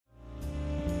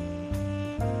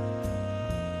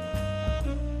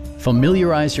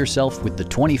Familiarize yourself with the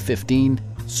 2015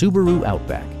 Subaru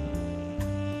Outback.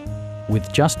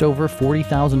 With just over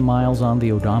 40,000 miles on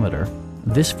the odometer,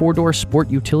 this four-door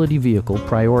sport utility vehicle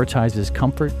prioritizes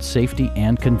comfort, safety,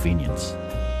 and convenience.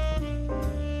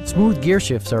 Smooth gear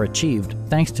shifts are achieved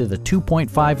thanks to the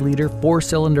 2.5-liter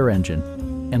four-cylinder engine,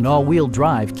 and all-wheel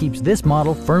drive keeps this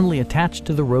model firmly attached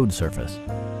to the road surface.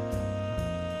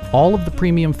 All of the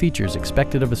premium features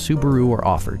expected of a Subaru are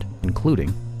offered,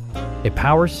 including a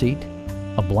power seat,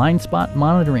 a blind spot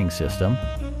monitoring system,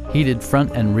 heated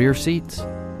front and rear seats,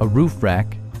 a roof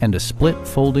rack, and a split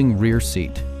folding rear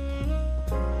seat.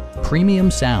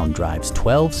 Premium sound drives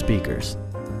 12 speakers,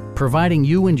 providing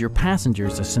you and your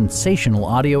passengers a sensational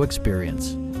audio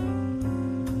experience.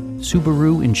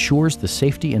 Subaru ensures the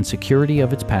safety and security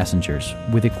of its passengers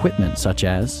with equipment such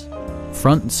as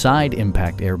front and side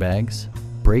impact airbags,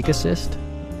 brake assist,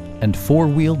 and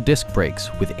four-wheel disc brakes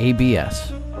with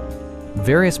ABS.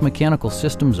 Various mechanical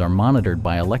systems are monitored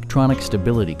by electronic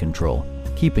stability control,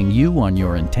 keeping you on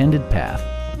your intended path.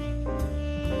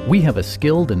 We have a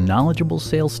skilled and knowledgeable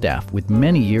sales staff with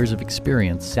many years of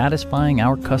experience satisfying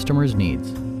our customers'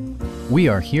 needs. We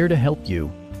are here to help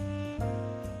you.